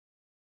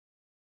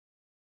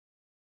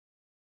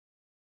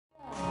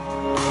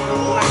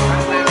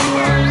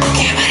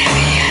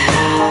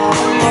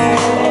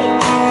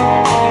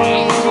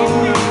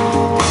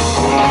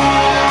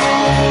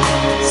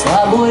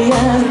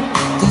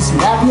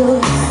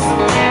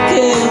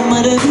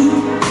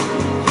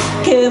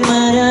qué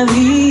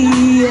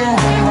maravilla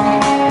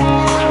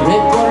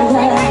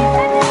recordar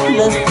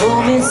las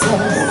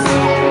promesas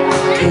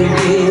que me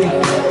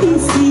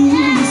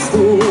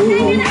hiciste.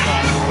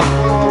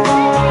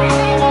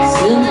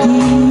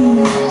 Sentí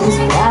tus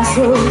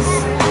brazos,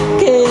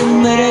 qué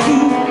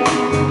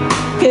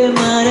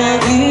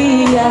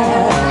maravilla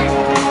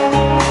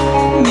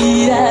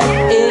mirar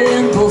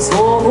en tus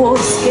ojos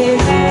que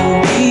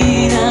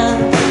iluminan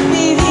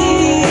mi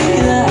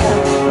vida.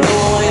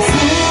 No es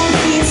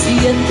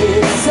suficiente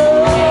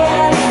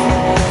solas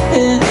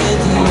en mi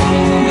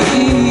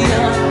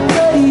día,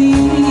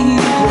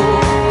 cariño.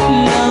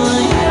 La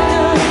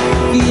mañana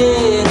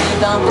viene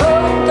tan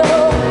pronto,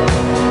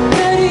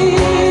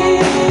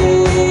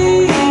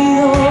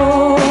 querido.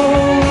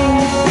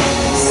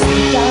 Si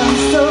tan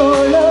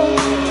solo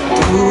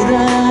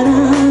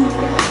durara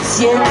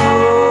 100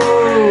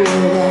 horas,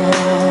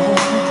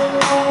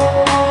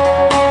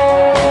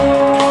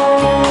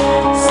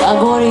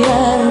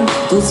 saborear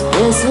tus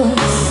besos,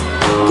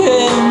 qué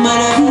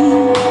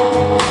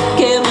maravilla.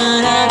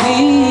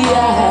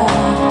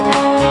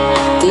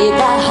 Te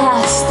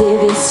bajaste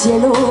del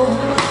cielo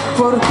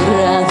por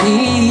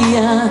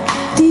gravía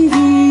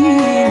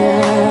divina,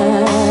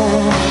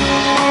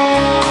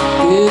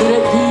 que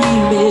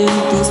reprime en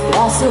tus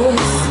brazos,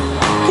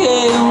 qué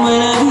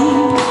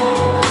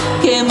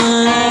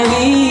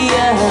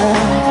maravilla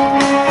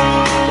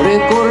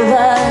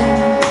recordar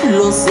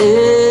los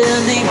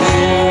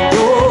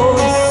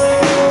sentimientos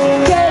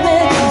que me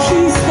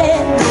dijiste.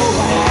 No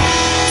hay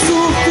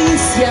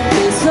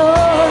suficientes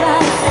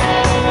horas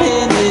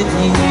en mi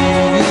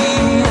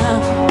vida,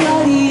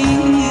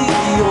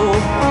 cariño.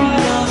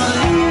 La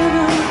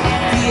mañana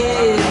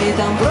viene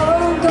tan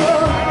pronto,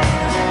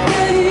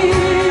 querido.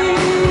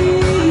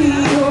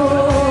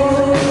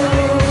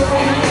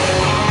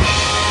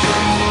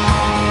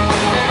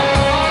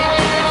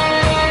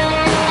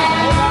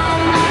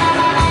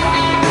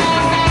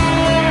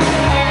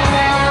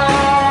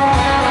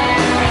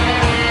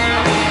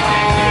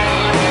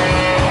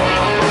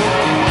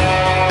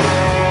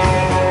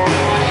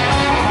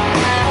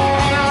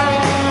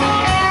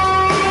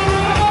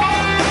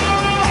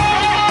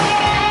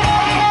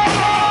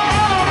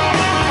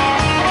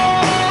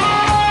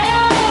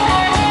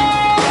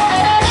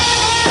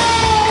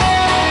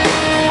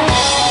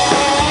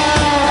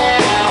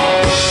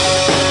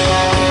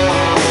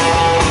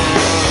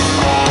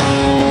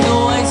 No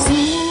hay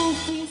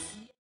suficiente.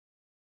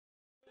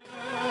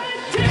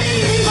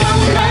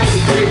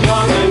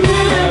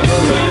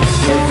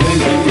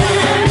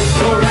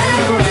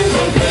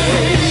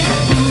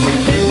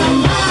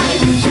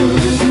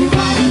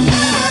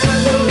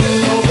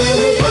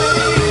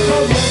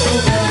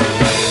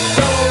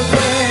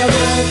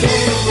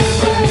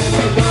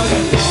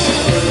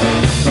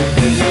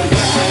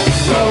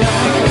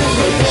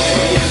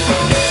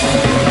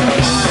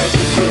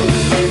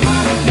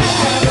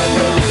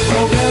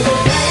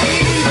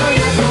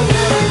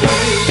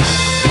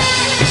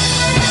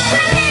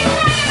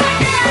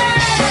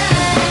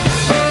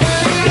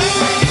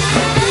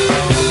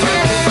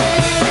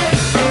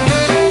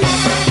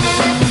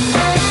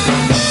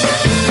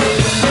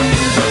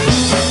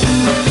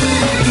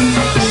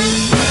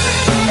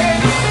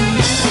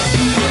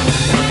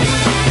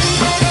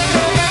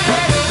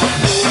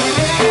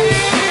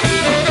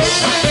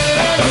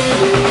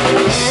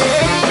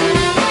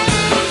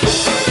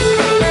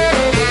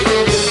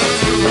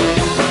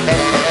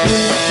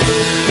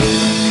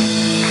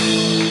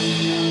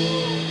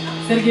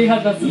 Sergej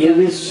hat was zu sagen. Ihr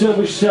wisst schon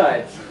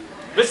Bescheid.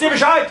 Wisst ihr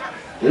Bescheid?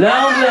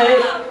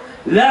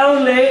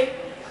 Lonely,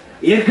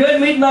 ihr könnt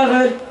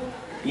mitmachen,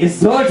 ihr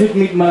solltet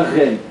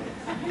mitmachen.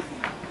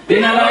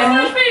 Bin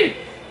alleine.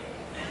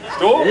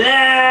 Stopp!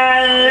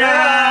 La la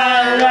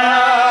la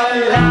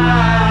la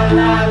la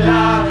la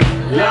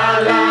la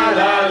la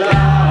la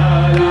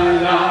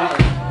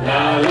la la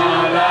la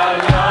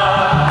la.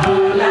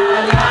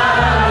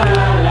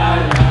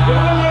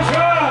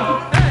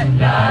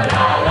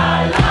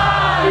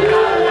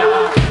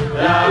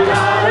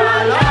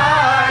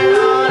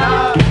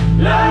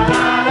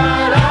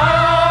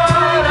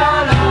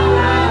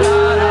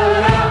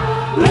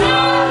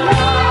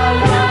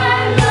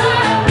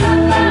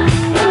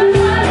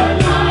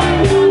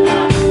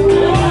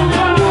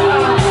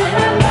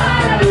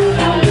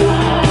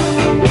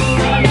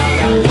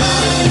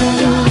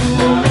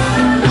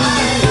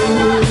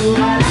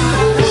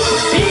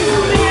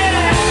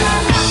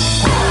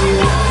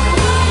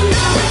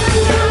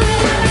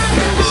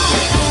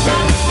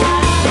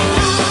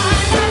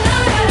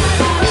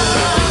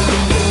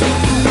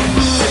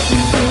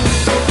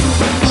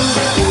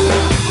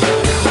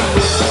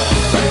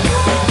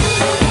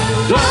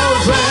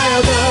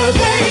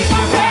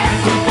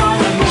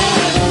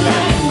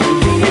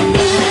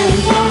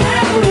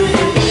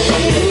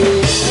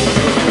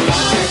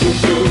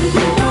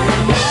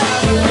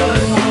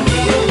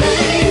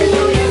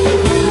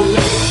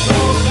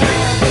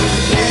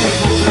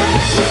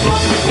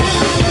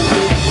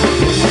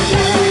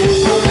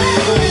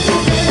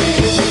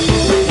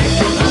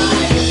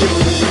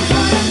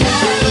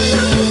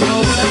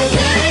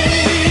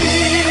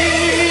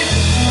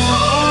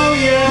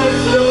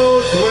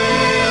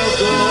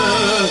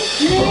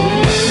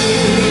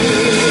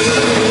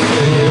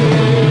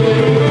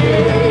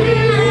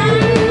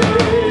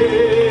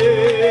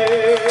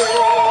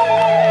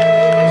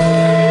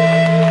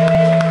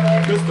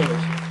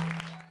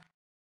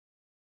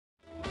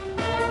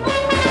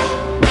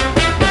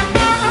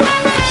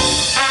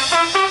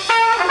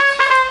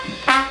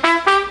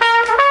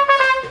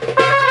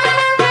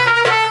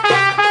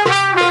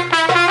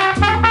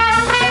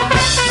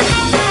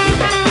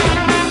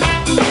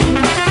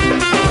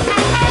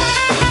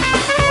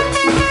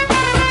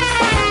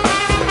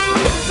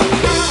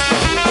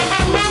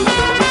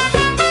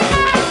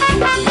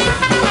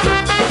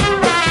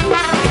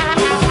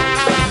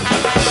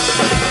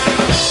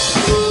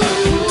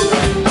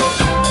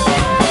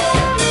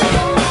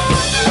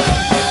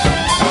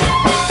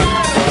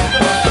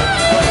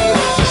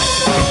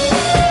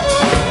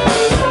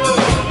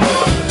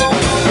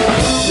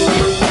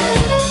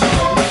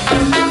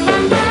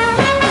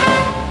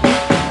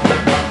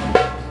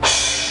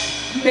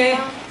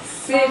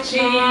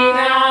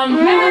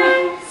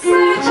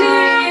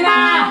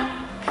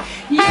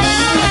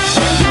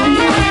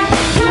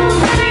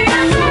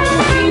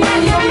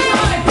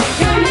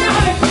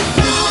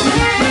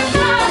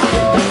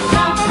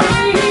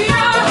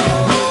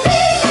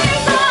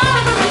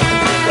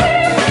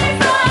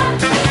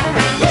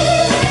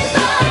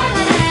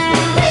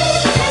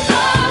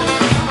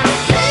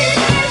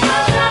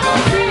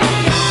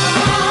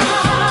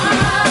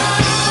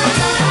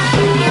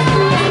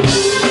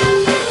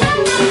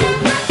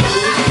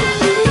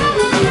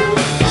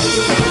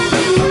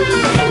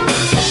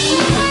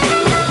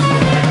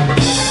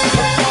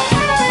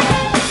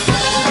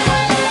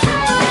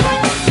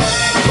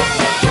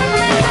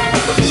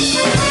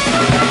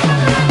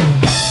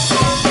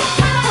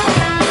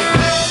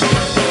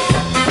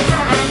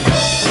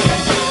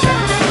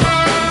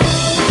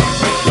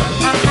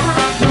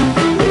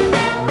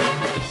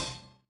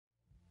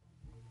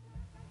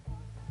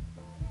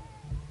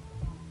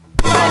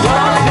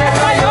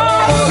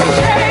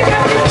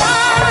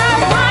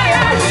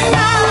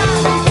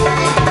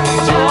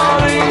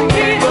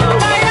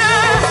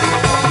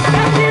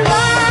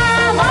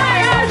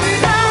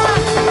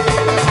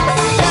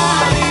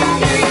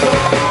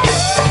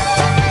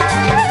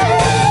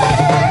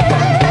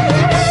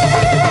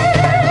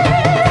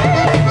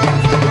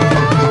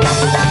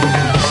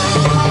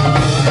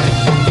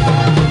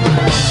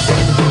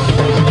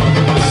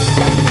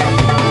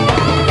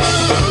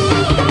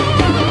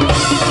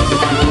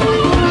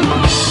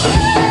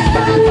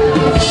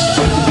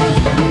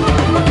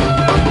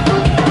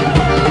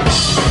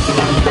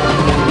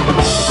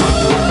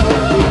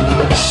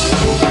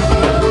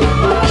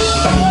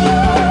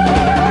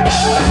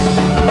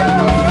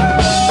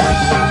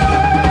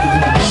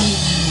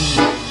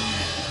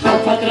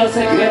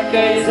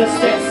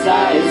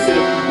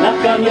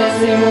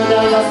 Если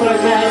удалось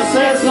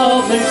прогнать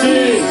словно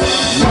ты.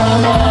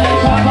 Мама и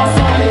папа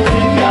стали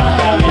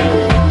цыганами.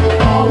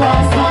 Оба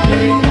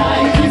смогли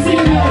найти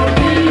себе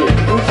любви.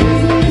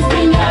 Жизнь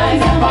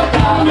изменяется,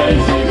 пока мы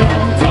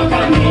живем. Только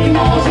мы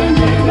можем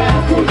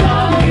выбрать, куда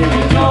мы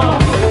идем.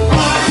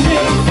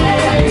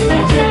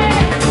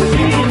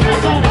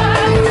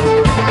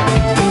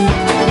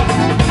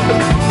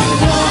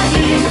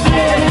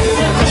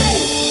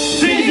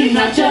 Жизнь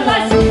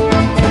началась.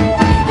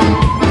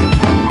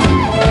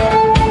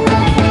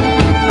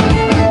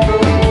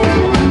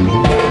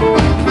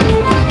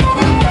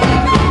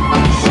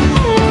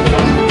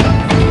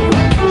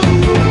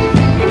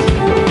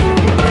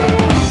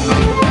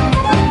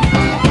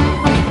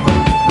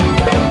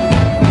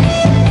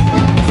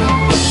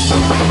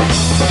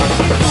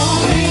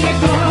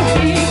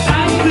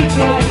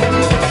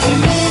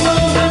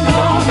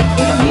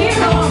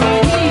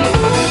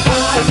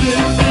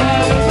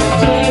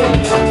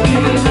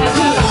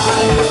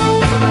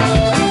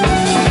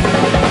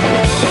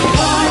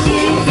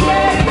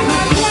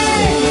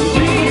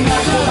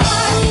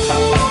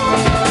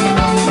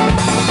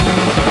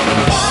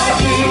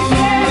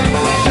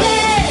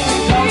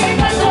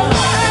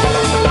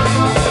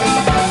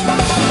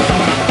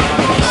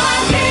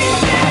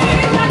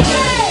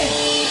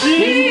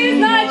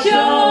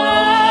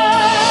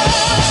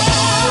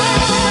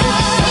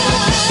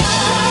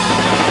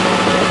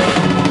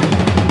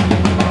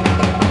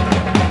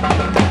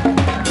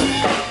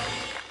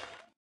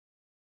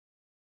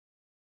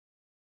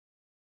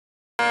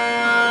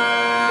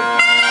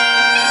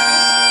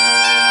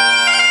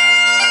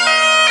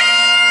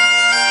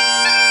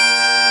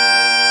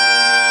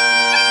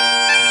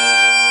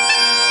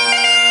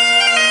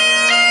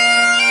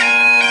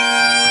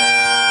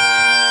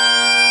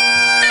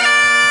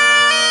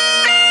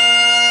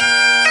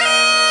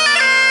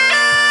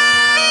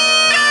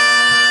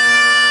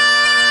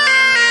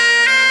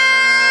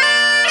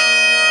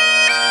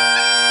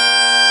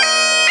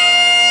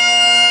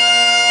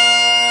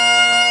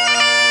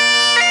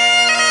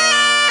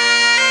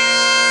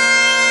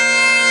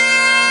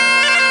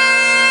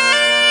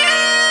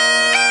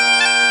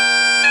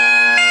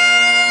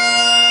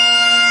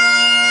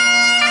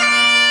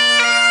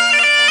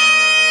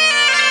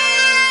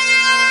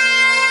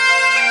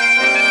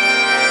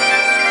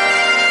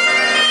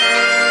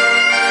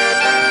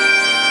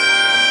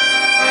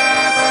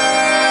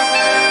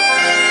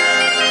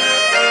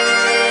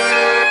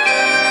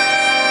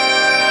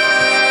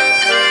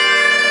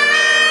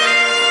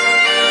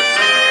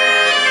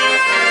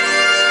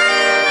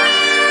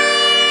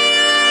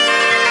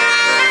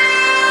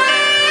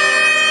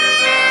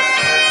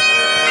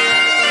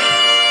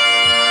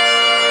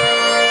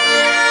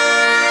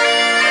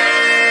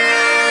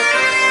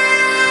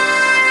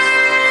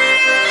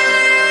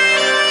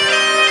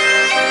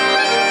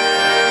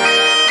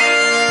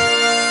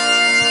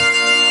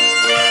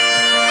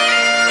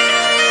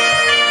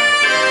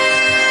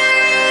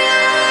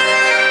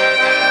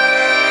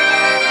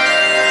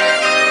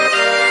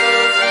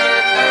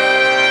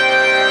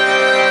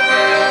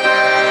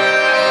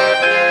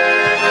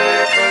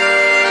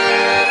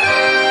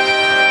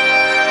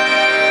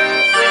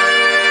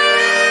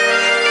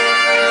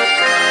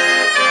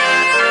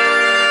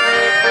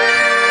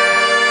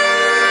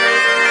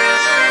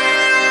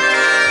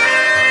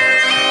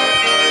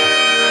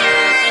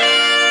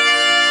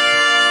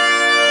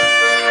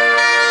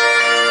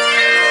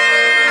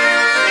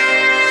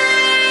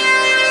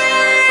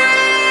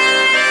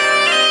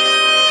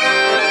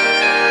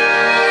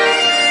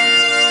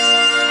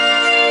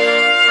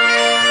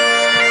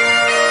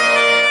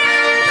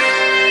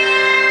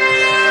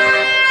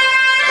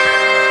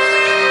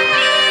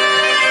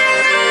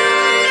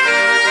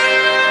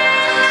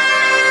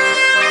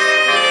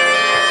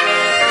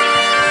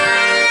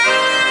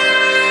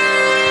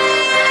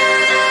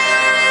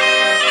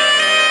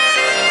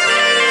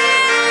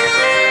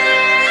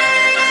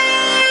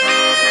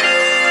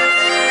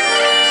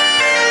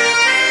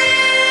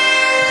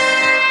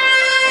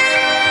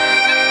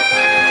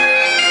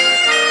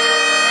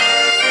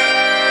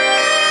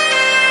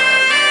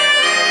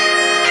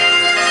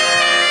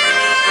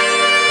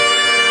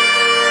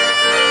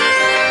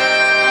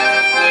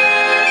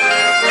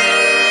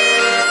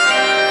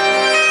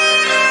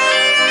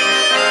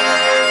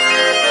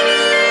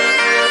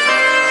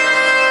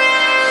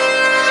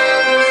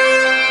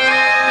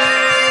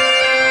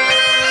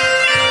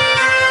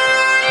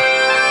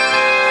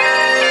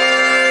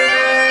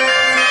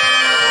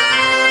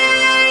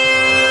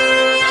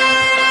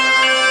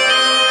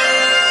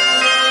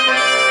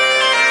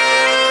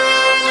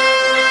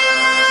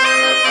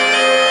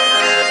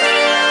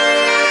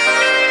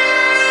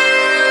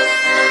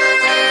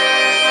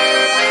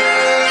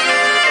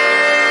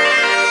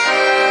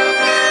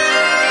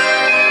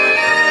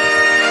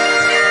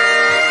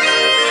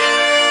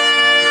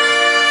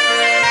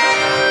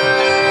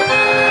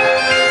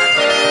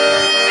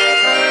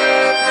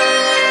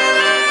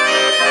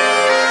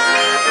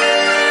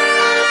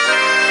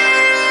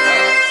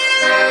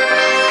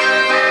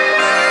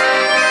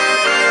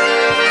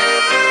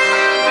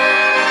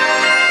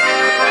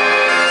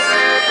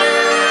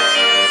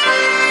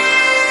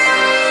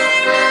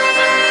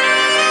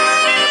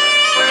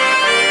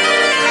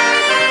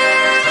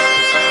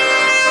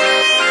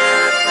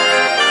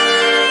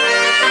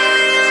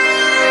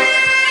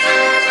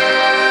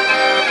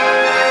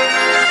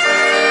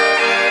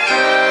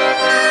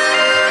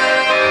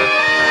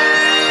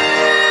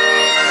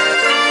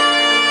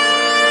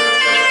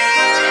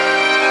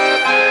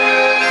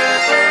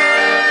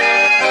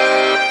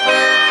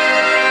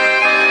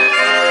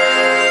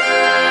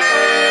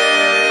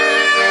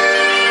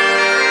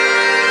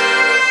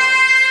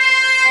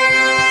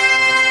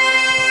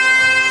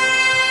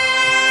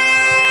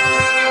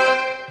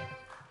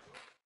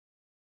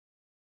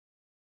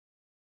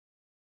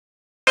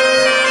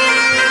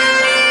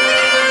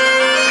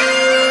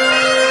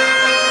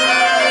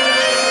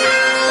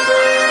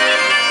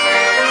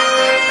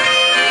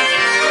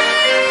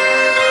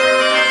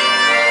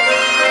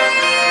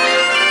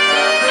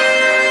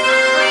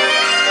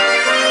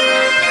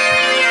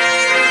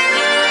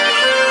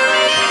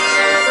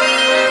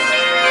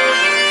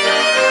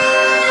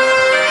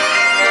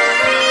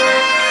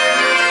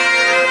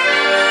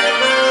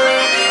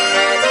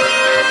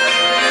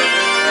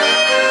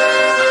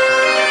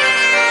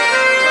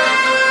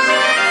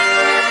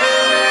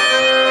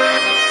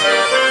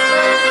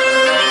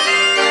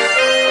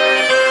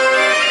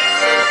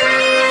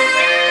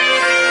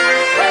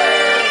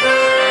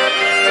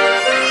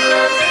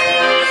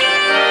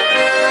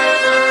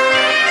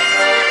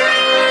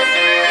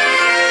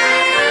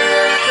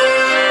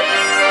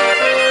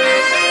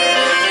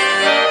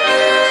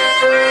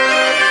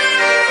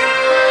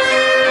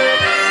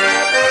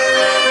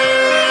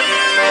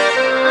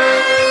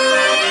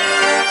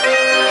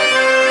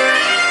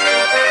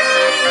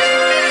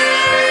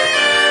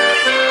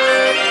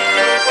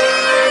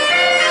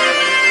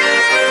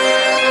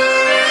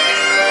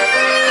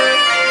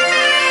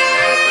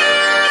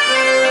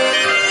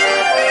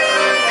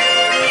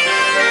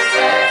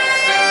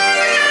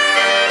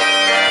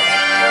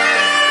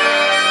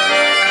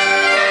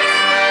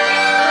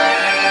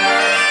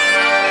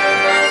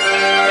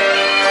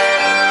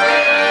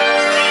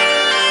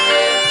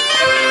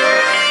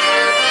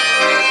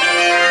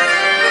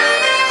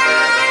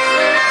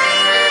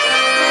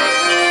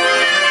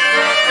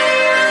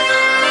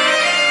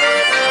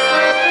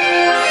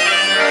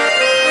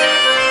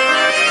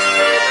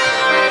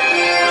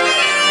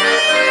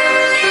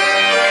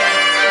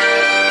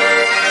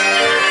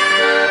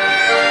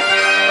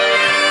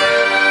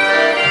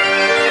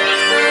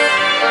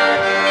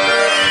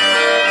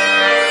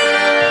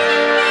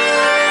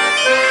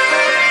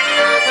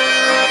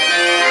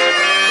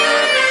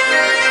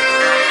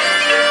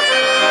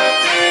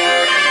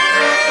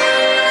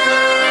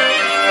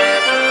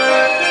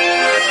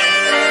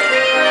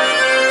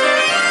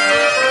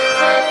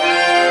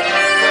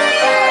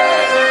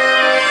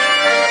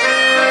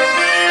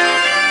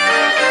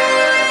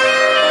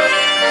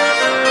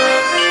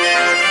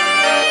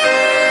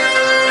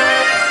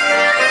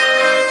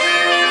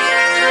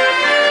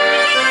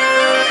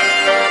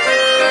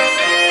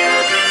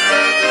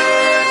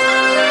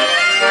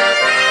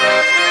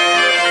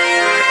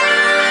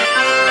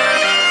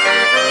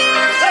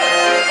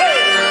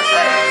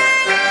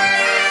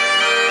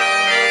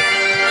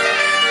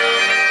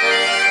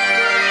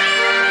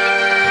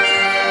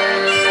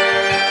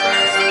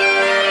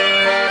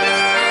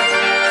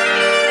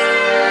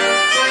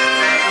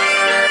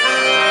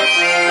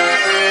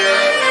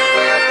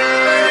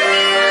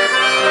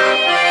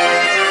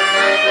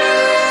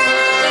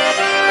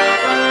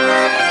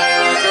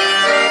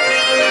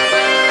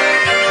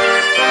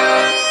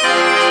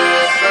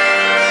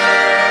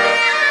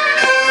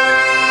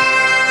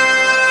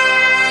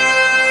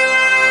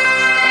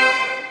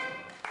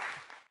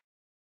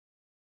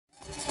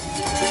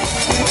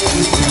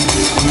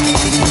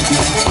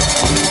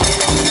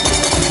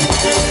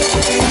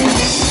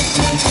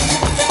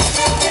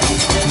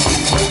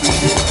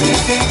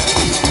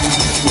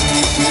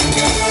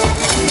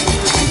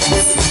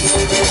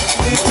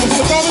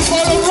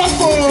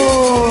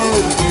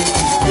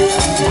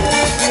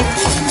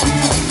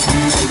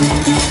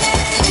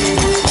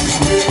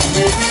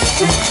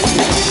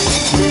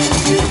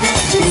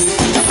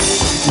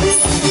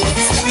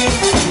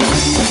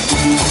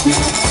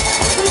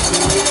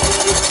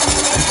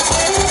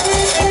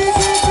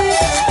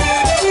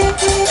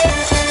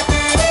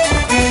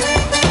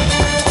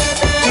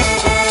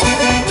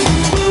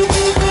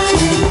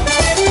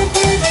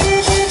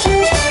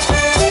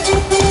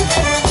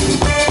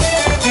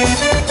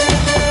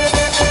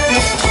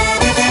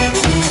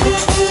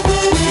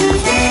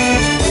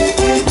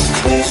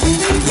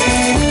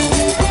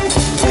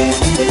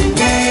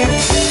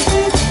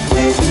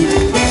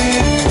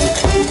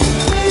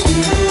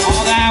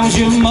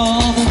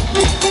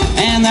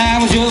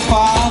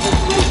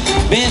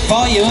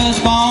 Before you was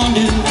born,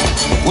 dude,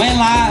 when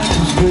life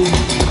was free.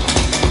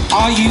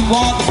 Are you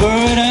want the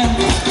burden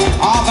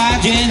of our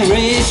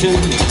generation?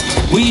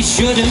 We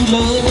shouldn't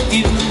love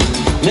you,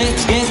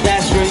 let's get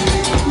that straight.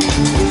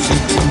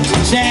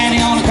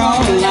 Standing on the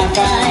corner like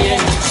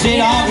Lafayette,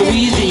 sit on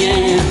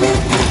Louisiana,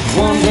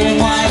 wondering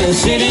why the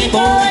city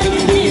boy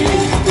can do.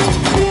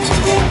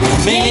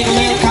 Make a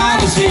little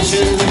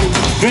conversation,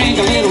 drink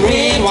a little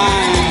red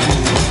wine,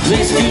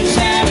 listen to the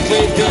sound of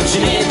Cliff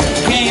Junction and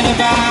can't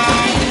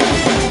abide.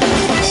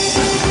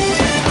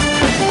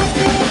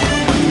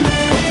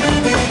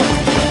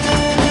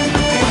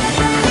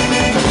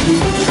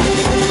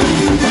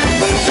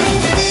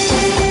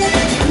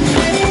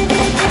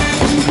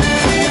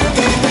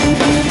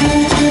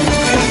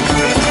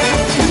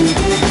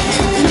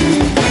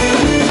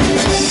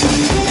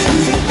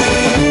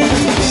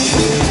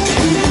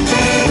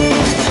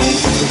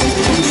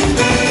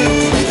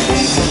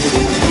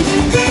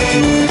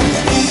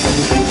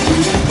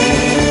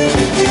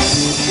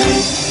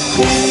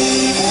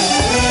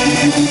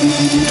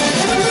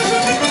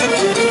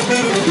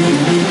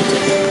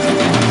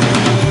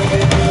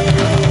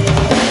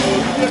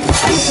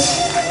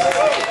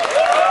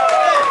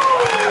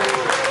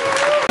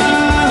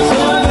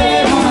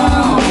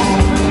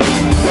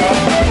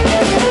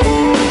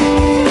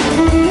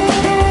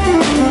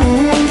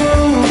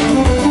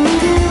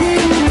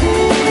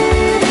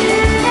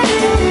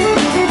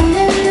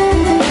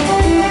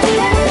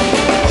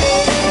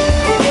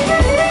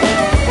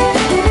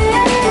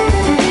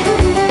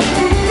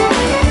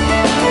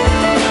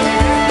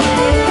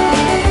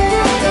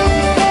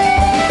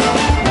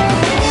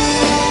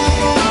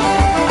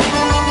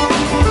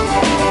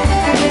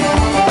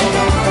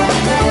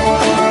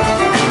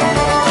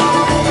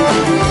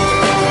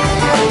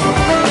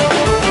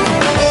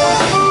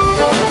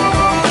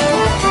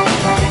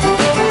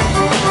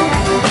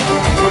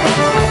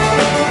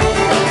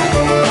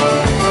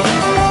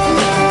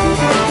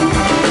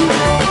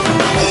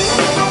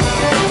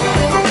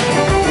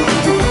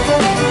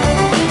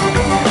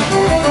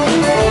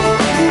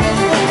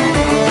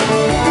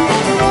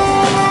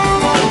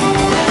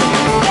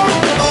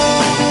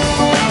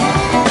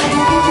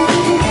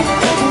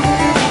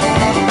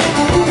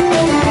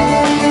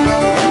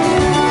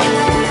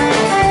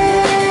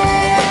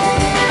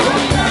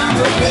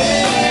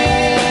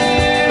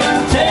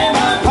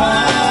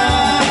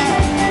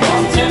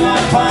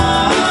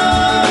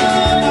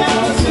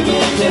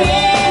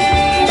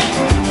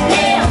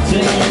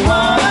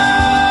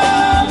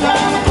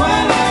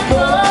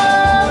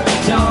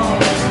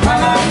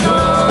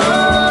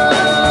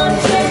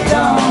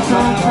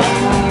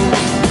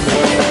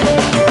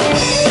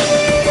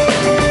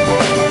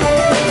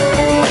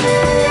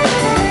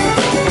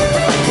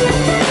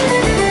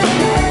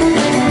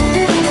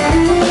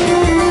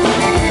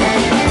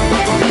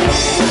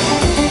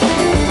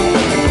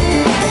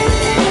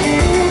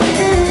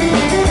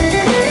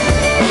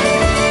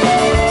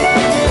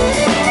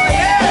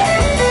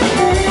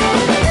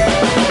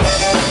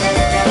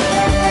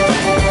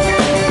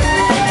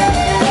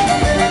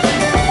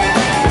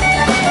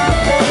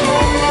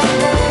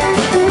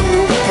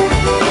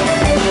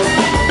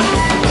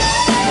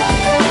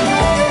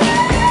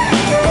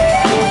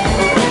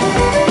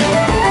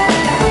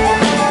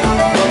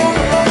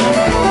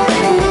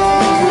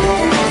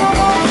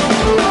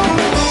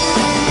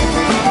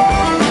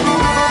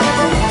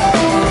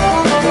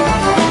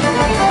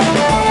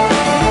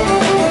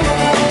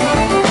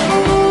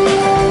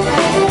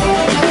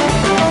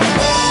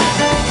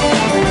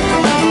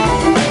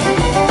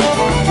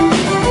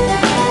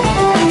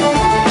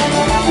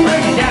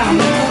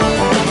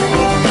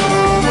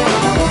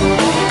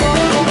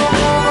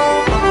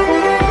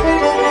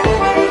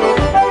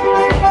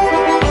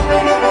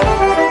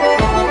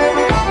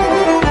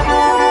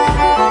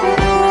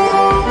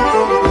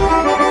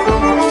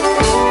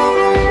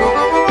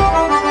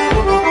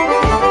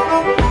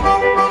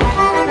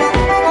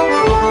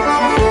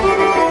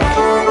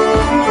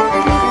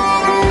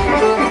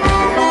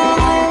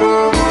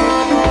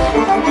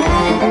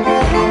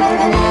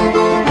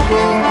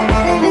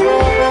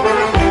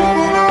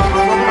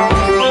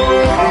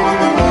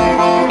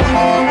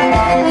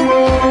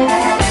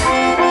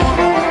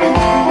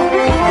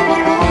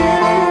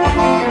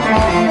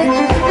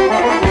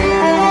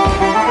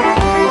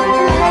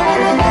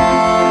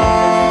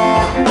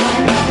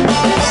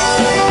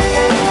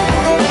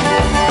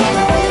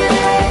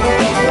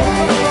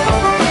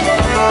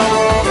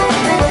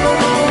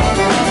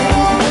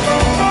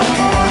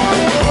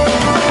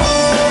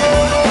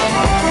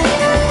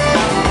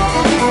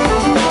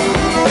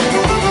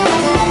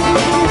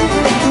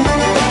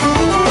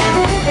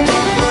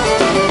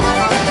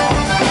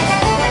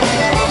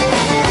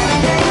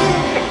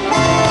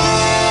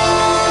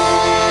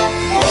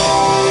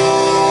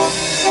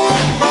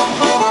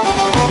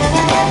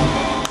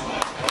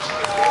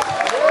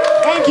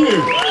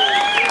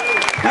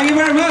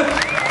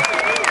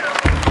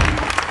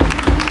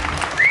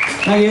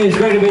 Thank you, it's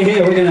great to be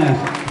here. We're going to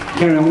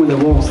carry on with the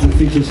waltz that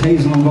features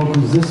Hazel on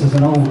vocals. This is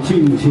an old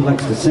tune she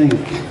likes to sing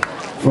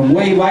from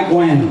way back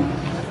when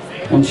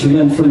she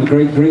learned from the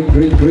great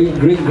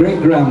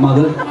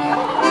grandmother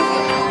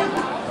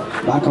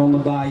back on the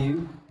bayou.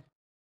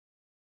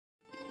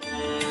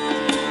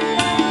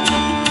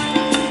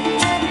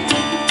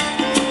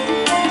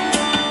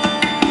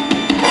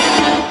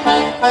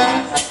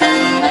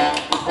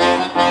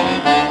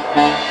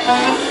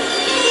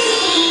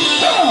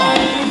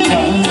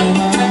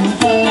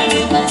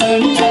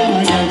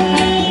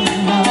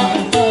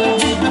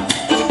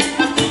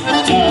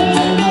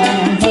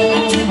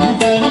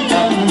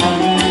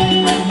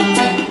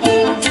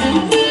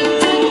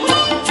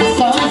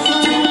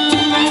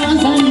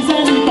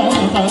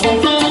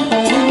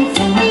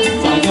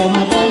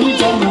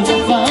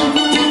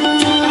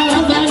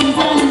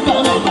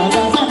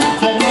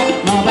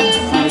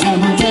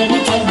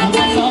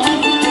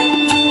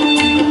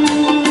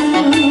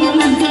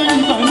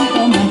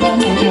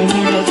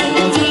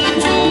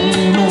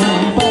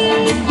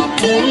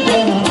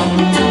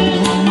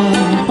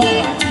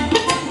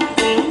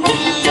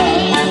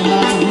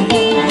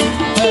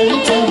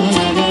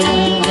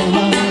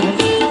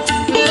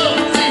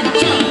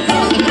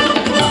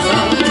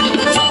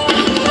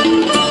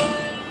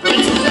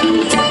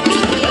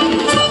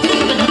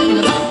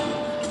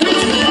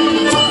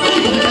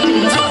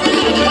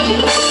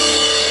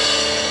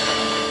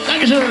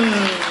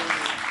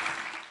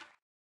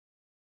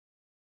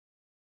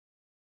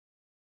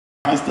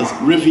 Heißt das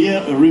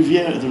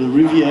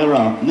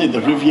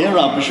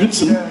Riviera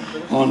beschützen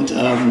und,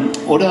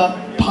 oder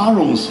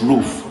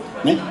Paarungsruf.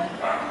 Ne?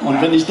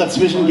 Und wenn ich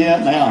dazwischen gehe,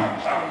 naja,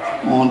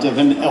 und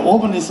wenn er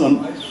oben ist und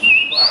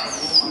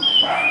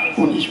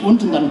ich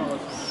unten, dann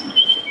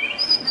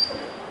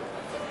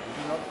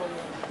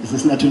ist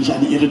es natürlich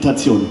eine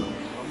Irritation.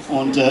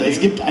 Und es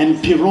gibt eine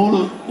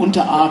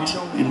Pirol-Unterart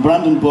in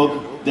Brandenburg,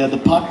 der der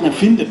Partner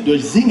findet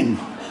durch Singen.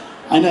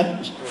 Einer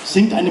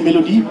singt eine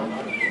Melodie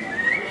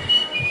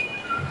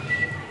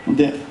und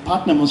der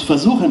Partner muss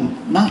versuchen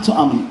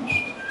nachzuahmen.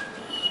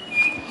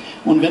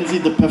 Und wenn sie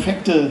das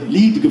perfekte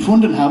Lied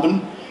gefunden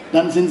haben,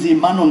 dann sind sie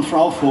Mann und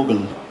Frau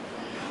Vogel.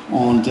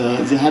 Und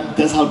sie hat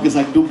deshalb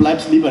gesagt, du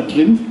bleibst lieber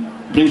drin,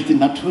 bringst die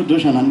Natur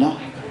durcheinander.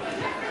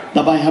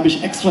 Dabei habe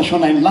ich extra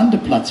schon einen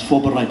Landeplatz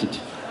vorbereitet.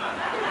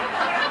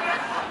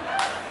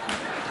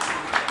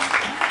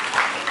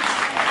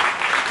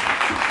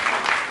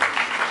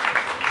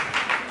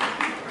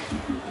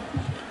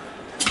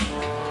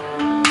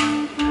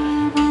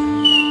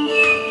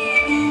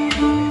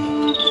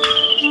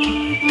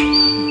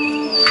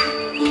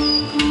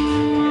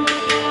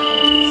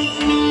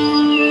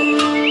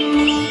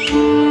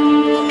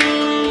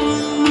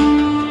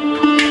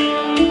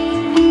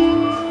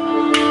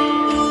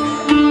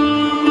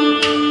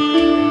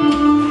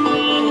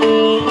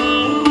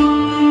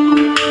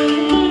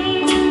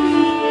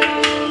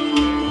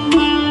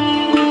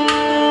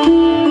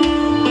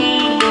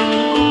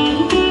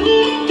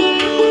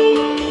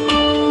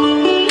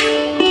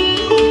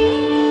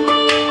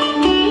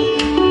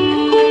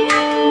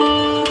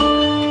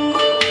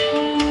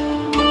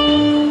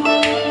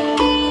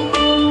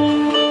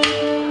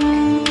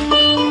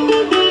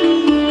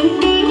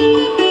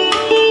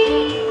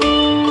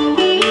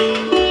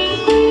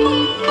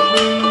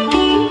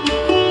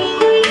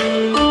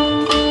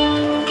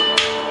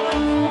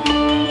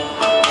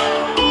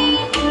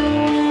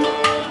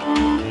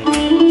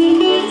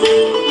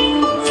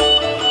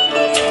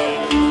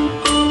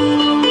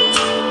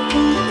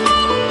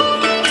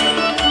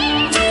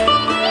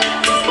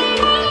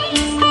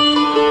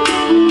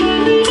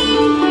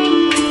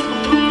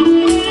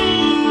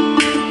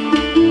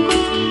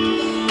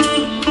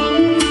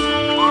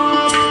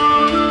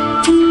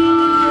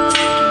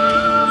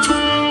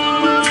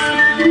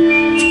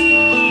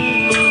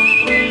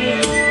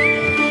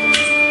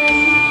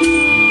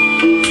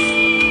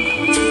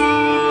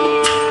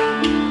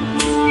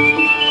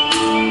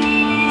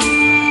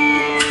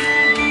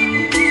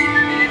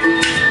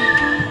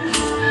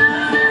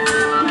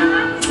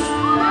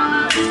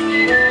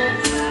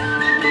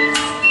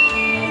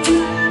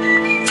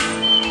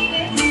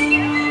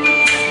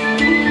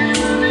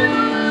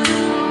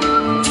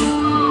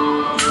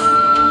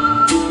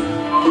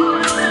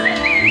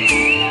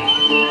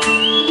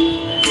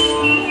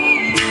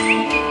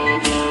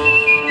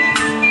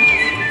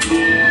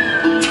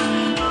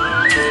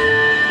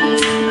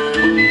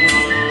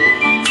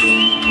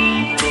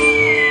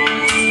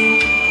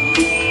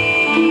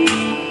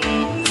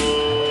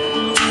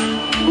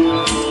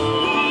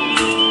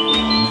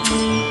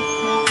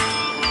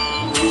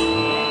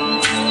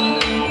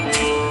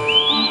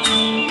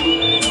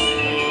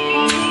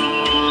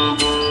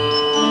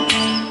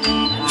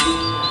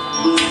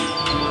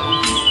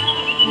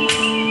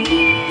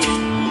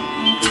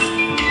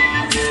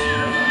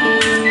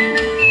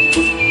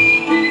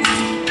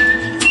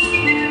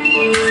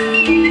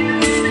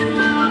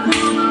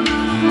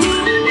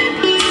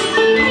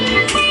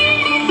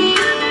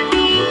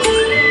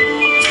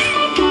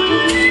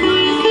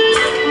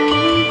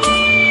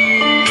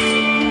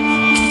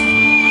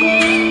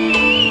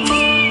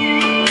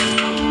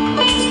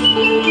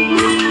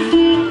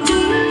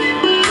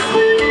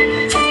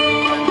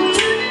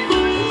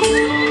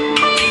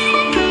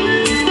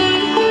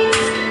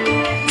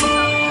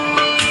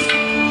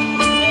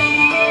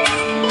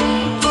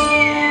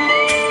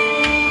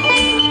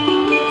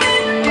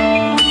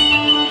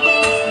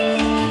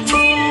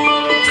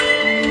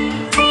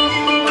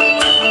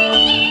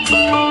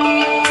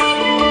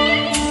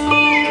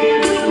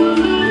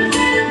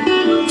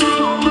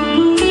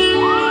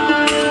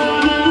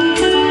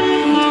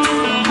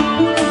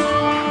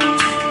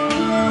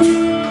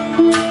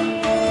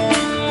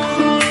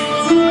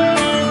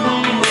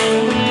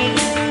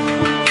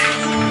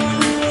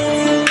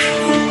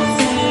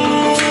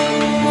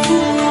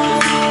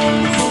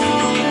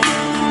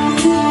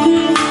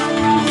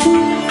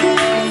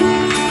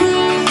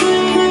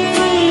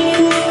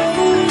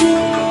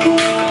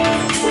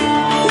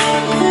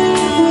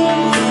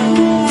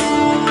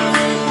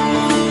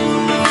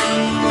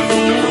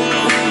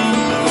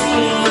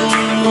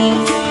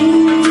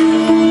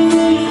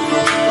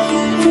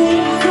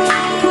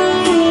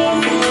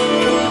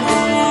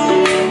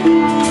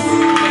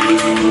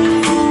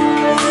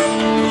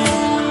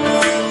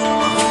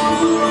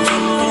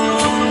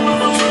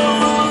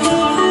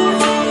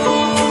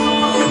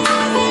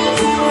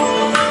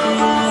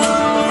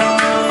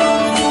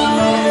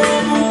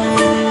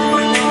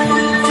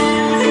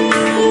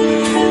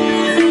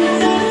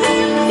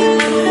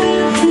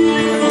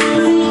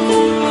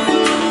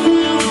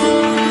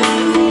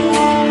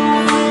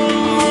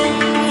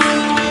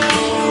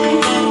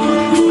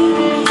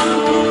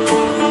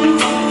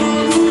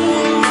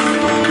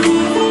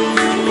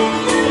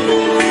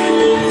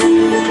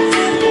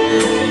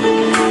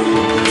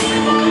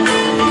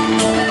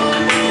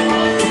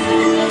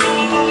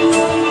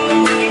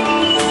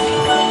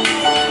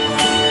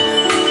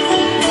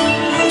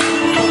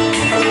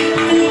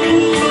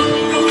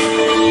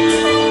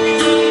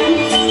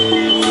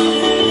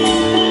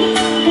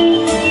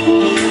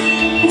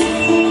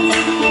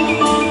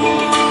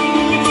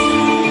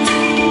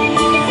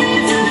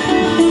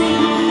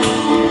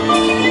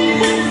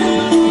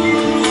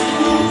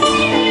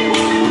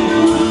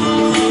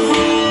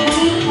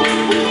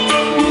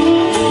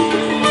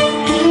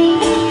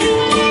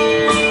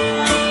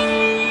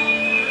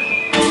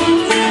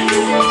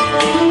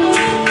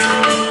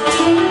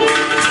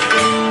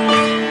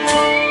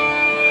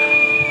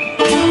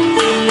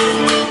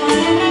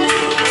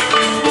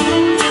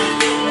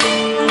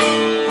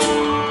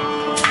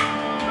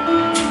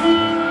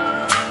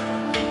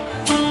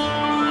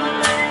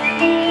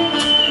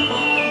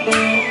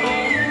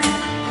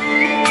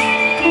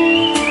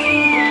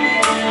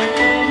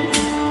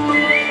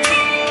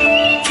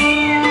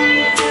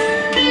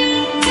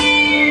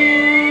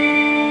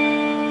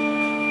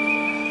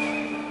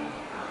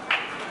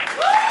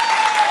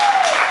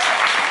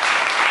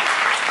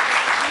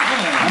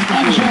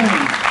 Dankeschön.